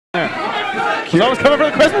He's always coming for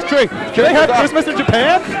the Christmas tree. Do they have Christmas in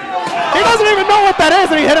Japan? He doesn't even know what that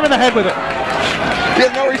is, and he hit him in the head with it. He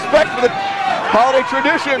has no respect for the holiday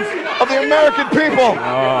traditions of the American people.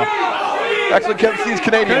 Actually, Kevin Steen's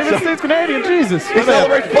Canadian. Kevin Steen's Canadian, Jesus. He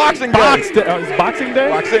celebrates Boxing Day. It's Boxing Day?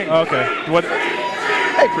 Boxing. Okay. What?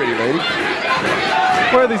 Hey, pretty lady.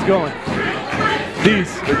 Where are these going?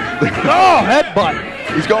 These. Oh, headbutt.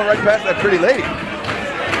 He's going right past that pretty lady.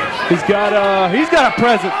 He's got a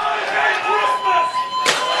present.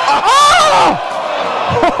 Oh!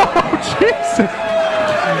 Oh, Jesus.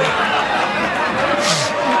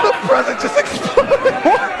 The present just exploded.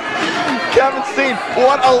 Kevin Steen,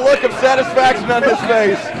 what a look of satisfaction on his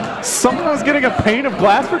face. Someone's getting a pane of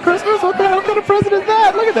glass for Christmas? What the hell kind of present is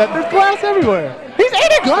that? Look at that. There's glass everywhere. He's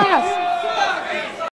eating glass.